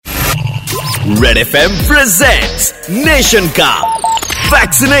Red FM presents nation का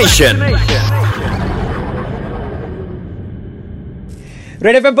vaccination.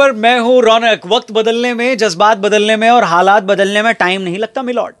 Red FM पर मैं हूं रौनक। वक्त बदलने में, जज्बात बदलने में और हालात बदलने में टाइम नहीं लगता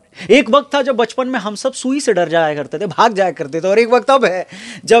मिलॉर्ड। एक वक्त था जब बचपन में हम सब सुई से डर जाया करते थे, भाग जाया करते थे, और एक वक्त अब है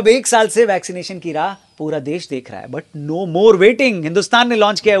जब 1 साल से वैक्सीनेशन की राह पूरा देश देख रहा है। But no more waiting. Hindustan ने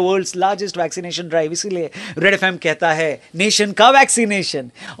लॉन्च किया है वर्ल्ड्स लार्जेस्ट वैक्सीनेशन ड्राइव, इसीलिए रेड एफएम कहता है नेशन का वैक्सीनेशन।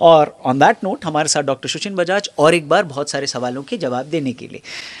 और ऑन दैट नोट हमारे साथ डॉक्टर शुचिन बजाज और एक बार बहुत सारे सवालों के जवाब देने के लिए।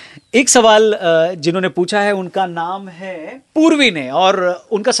 एक सवाल जिन्होंने पूछा है उनका नाम है पूर्वी ने, और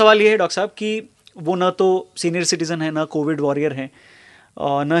उनका सवाल ये है डॉक्टर साहब कि वो ना तो सीनियर सिटीजन है, ना कोविड वॉरियर है,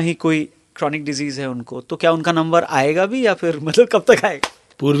 और न ही कोई क्रॉनिक डिजीज है उनको, तो क्या उनका नंबर आएगा भी या फिर मतलब कब तक आएगा?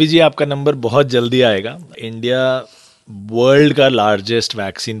 पूर्वी जी, आपका नंबर बहुत जल्दी आएगा। इंडिया वर्ल्ड का लार्जेस्ट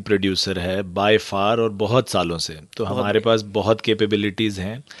वैक्सीन प्रोड्यूसर है बाय फार और बहुत सालों से, तो हमारे पास बहुत कैपेबिलिटीज़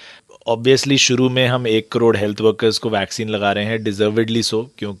हैं। ऑब्वियसली शुरू में हम 1 करोड़ हेल्थ वर्कर्स को वैक्सीन लगा रहे हैं, डिजर्वेडली सो,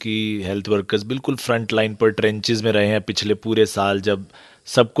 क्योंकि हेल्थ वर्कर्स बिल्कुल फ्रंट लाइन पर ट्रेंचेस में रहे हैं पिछले पूरे साल। जब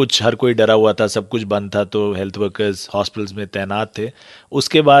सब कुछ, हर कोई डरा हुआ था, सब कुछ बंद था, तो हेल्थ वर्कर्स हॉस्पिटल्स में तैनात थे।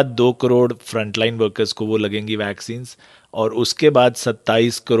 उसके बाद 2 करोड़ फ्रंट लाइन वर्कर्स को वो लगेंगी वैक्सीन्स, और उसके बाद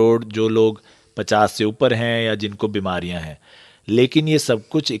 27 करोड़ जो लोग 50 से ऊपर हैं या जिनको बीमारियां हैं। लेकिन ये सब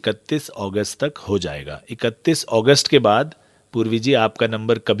कुछ 31 अगस्त तक हो जाएगा। 31 अगस्त के बाद पूर्वी जी आपका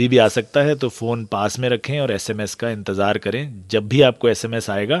नंबर कभी भी आ सकता है, तो फ़ोन पास में रखें और एसएमएस का इंतज़ार करें। जब भी आपको एसएमएस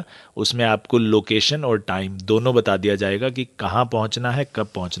आएगा उसमें आपको लोकेशन और टाइम दोनों बता दिया जाएगा कि कहाँ पहुँचना है, कब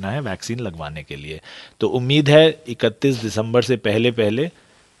पहुँचना है वैक्सीन लगवाने के लिए। तो उम्मीद है 31 दिसंबर से पहले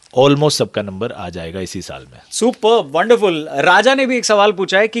ऑलमोस्ट सबका नंबर आ जाएगा इसी साल में। Super wonderful. राजा ने भी एक सवाल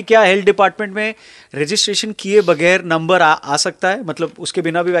पूछा है कि क्या हेल्थ डिपार्टमेंट में रजिस्ट्रेशन किए बगैर नंबर आ सकता है, मतलब उसके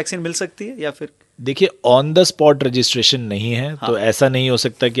बिना भी वैक्सीन मिल सकती है या फिर? देखिए, ऑन द स्पॉट रजिस्ट्रेशन नहीं है। हाँ। तो ऐसा नहीं हो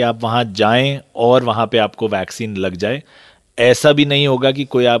सकता कि आप वहाँ जाएं और वहाँ पे आपको वैक्सीन लग जाए। ऐसा भी नहीं होगा कि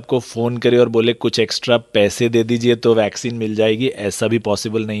कोई आपको फ़ोन करे और बोले कुछ एक्स्ट्रा पैसे दे दीजिए तो वैक्सीन मिल जाएगी, ऐसा भी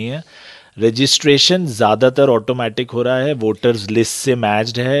पॉसिबल नहीं है। रजिस्ट्रेशन ज़्यादातर ऑटोमेटिक हो रहा है, वोटर्स लिस्ट से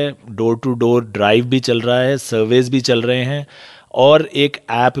मैच्ड है, डोर टू डोर ड्राइव भी चल रहा है, सर्वेज भी चल रहे हैं, और एक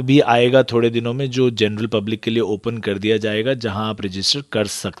ऐप भी आएगा थोड़े दिनों में जो जनरल पब्लिक के लिए ओपन कर दिया जाएगा, जहां आप रजिस्टर कर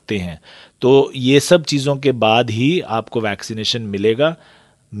सकते हैं। तो ये सब चीज़ों के बाद ही आपको वैक्सीनेशन मिलेगा।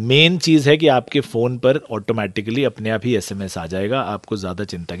 मेन चीज़ है कि आपके फ़ोन पर ऑटोमेटिकली अपने आप ही एसएमएस आ जाएगा, आपको ज़्यादा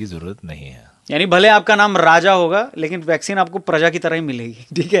चिंता की ज़रूरत नहीं है। यानी भले आपका नाम राजा होगा लेकिन वैक्सीन आपको प्रजा की तरह ही मिलेगी,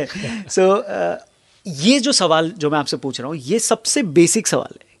 ठीक है? सो ये जो सवाल जो मैं आपसे पूछ रहा हूँ, ये सबसे बेसिक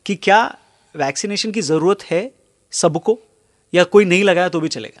सवाल है कि क्या वैक्सीनेशन की ज़रूरत है सबको, या कोई नहीं लगाया तो भी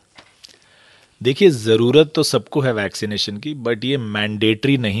चलेगा? देखिए, ज़रूरत तो सबको है वैक्सीनेशन की, बट ये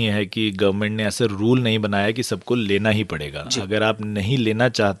मैंडेटरी नहीं है कि गवर्नमेंट ने ऐसा रूल नहीं बनाया कि सबको लेना ही पड़ेगा। अगर आप नहीं लेना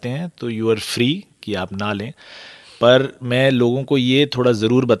चाहते हैं तो यू आर फ्री कि आप ना लें। पर मैं लोगों को ये थोड़ा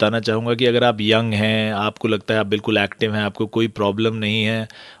ज़रूर बताना चाहूँगा कि अगर आप यंग हैं, आपको लगता है आप बिल्कुल एक्टिव हैं, आपको कोई प्रॉब्लम नहीं है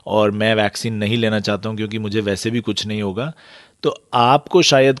और मैं वैक्सीन नहीं लेना चाहता हूँ क्योंकि मुझे वैसे भी कुछ नहीं होगा, तो आपको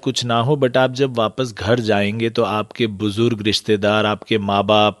शायद कुछ ना हो, बट आप जब वापस घर जाएंगे तो आपके बुज़ुर्ग रिश्तेदार, आपके माँ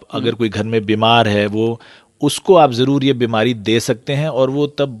बाप, अगर कोई घर में बीमार है, वो उसको आप ज़रूर ये बीमारी दे सकते हैं, और वो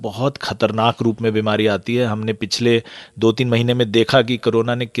तब बहुत ख़तरनाक रूप में बीमारी आती है। हमने पिछले 2-3 महीने में देखा कि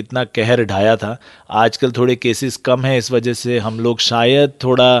कोरोना ने कितना कहर ढाया था। आजकल थोड़े केसेस कम हैं, इस वजह से हम लोग शायद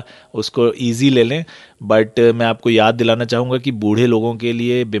थोड़ा उसको ईजी ले लें, बट मैं आपको याद दिलाना चाहूँगा कि बूढ़े लोगों के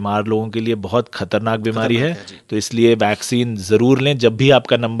लिए, बीमार लोगों के लिए बहुत खतरनाक बीमारी है। तो इसलिए वैक्सीन ज़रूर लें। जब भी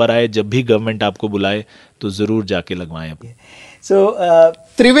आपका नंबर आए, जब भी गवर्नमेंट आपको बुलाए, तो ज़रूर जाके लगवाएं।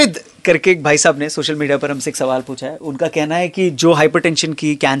 त्रिविद करके एक भाई साहब ने सोशल मीडिया पर हमसे एक सवाल पूछा है। उनका कहना है कि जो हाइपरटेंशन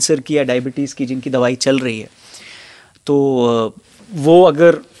की, कैंसर की या डायबिटीज़ की जिनकी दवाई चल रही है, तो वो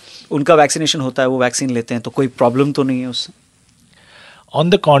अगर उनका वैक्सीनेशन होता है, वो वैक्सीन लेते हैं, तो कोई प्रॉब्लम तो नहीं है उससे? ऑन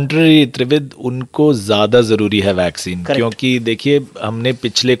द कॉन्ट्ररी त्रिविद, उनको ज़्यादा ज़रूरी है वैक्सीन। क्योंकि देखिए, हमने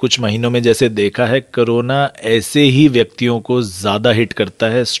पिछले कुछ महीनों में जैसे देखा है, कोरोना ऐसे ही व्यक्तियों को ज़्यादा हिट करता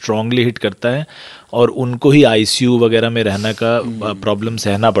है, स्ट्रांगली हिट करता है, और उनको ही आईसीयू वगैरह में रहना का प्रॉब्लम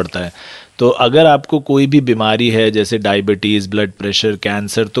सहना पड़ता है। तो अगर आपको कोई भी बीमारी है जैसे डायबिटीज़, ब्लड प्रेशर,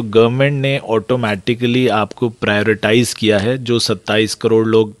 कैंसर, तो गवर्नमेंट ने ऑटोमेटिकली आपको प्रायोरिटाइज़ किया है। जो 27 करोड़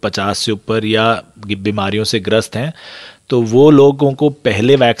लोग 50 से ऊपर या बीमारियों से ग्रस्त हैं, तो वो लोगों को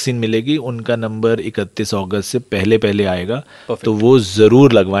पहले वैक्सीन मिलेगी। उनका नंबर 31 अगस्त से पहले आएगा। तो वो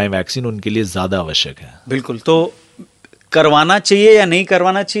ज़रूर लगवाएं वैक्सीन, उनके लिए ज़्यादा आवश्यक है। बिल्कुल। तो करवाना चाहिए या नहीं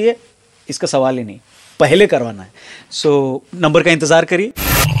करवाना चाहिए, इसका सवाल ही नहीं, पहले करवाना है। सो नंबर का इंतजार करिए।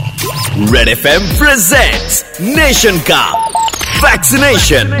 रेड एफएम प्रेजेंट्स नेशन का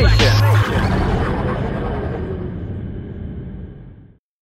वैक्सीनेशन।